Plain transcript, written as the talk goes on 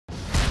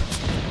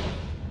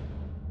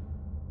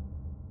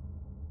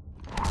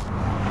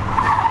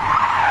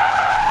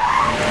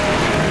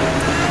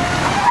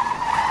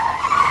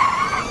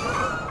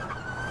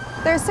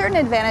certain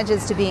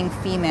advantages to being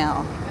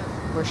female.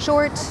 We're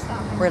short,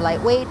 we're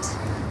lightweight,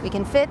 we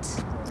can fit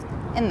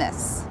in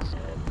this.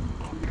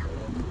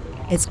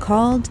 It's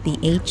called the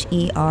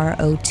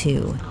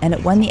HER02, and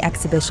it won the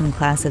exhibition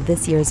class of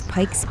this year's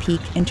Pikes Peak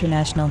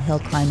International Hill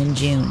Climb in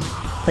June,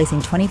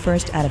 placing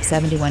 21st out of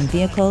 71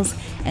 vehicles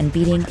and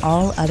beating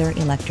all other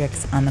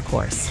electrics on the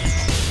course.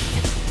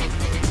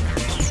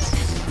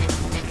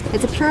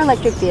 It's a pure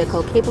electric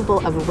vehicle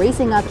capable of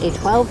racing up a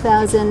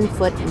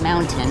 12,000-foot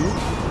mountain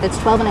that's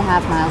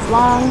 12.5 miles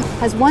long,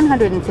 has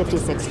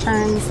 156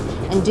 turns,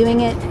 and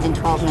doing it in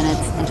 12 minutes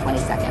and 20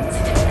 seconds.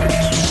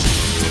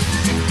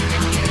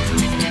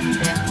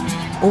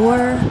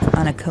 Or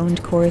on a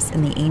coned course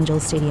in the Angel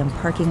Stadium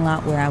parking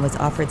lot where I was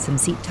offered some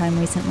seat time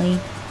recently,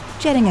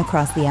 jetting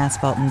across the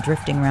asphalt and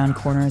drifting around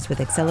corners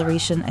with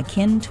acceleration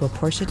akin to a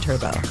Porsche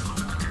Turbo.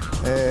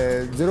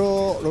 The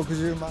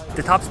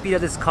top speed of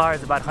this car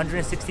is about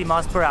 160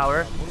 miles per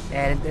hour,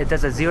 and it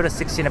does a 0 to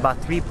 60 in about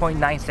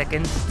 3.9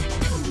 seconds.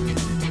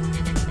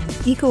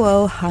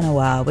 Ikuo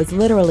Hanawa was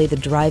literally the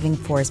driving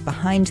force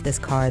behind this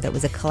car that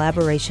was a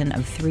collaboration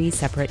of 3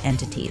 separate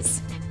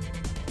entities: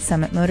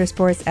 Summit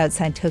Motorsports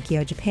outside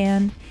Tokyo,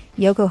 Japan,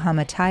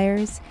 Yokohama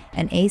Tires,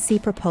 and AC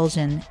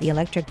Propulsion, the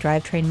electric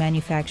drivetrain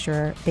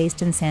manufacturer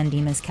based in San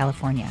Dimas,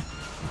 California.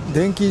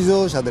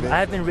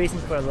 I've been racing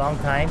for a long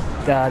time.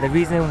 The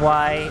reason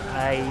why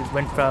I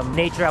went from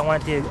nature, I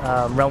wanted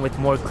to run with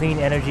more clean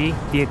energy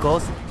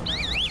vehicles.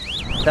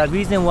 The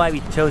reason why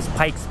we chose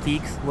Pikes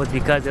Peaks was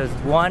because it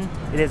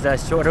is a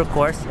shorter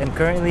course, and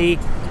currently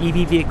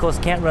EV vehicles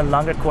can't run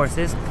longer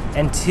courses,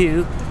 and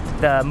 2,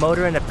 the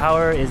motor and the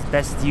power is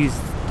best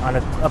used on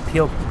an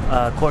uphill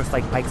course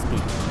like Pikes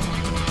Peak.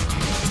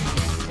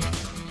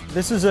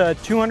 This is a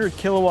 200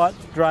 kilowatt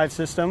drive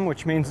system,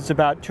 which means it's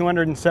about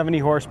 270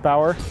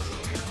 horsepower.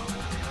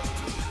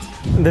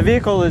 The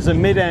vehicle is a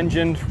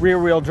mid-engined,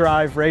 rear-wheel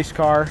drive race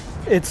car.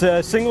 It's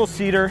a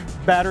single-seater,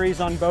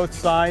 batteries on both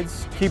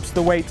sides, keeps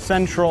the weight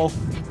central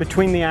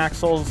between the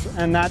axles,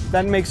 and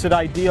that makes it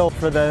ideal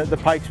for the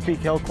Pikes Peak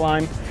hill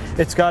climb.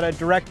 It's got a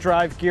direct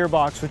drive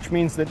gearbox, which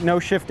means that no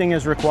shifting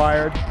is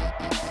required.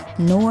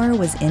 Nor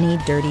was any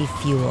dirty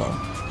fuel.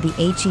 The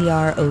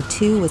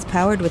HER02 was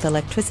powered with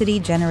electricity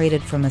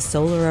generated from a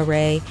solar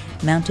array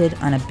mounted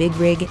on a big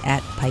rig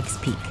at Pikes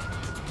Peak.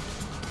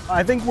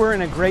 I think we're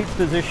in a great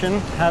position,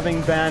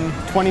 having been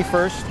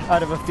 21st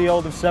out of a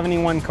field of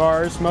 71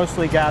 cars,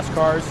 mostly gas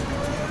cars.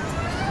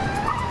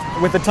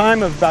 With a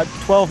time of about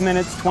 12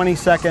 minutes, 20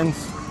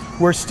 seconds,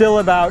 we're still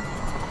about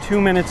 2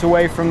 minutes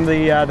away from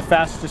the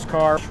fastest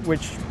car,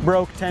 which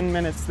broke 10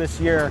 minutes this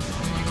year.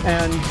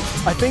 And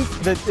I think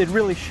that it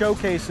really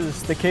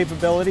showcases the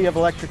capability of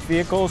electric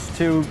vehicles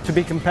to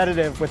be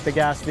competitive with the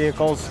gas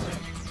vehicles.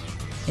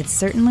 It's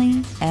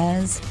certainly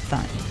as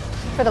fun.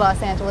 For the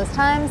Los Angeles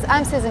Times,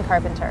 I'm Susan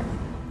Carpenter.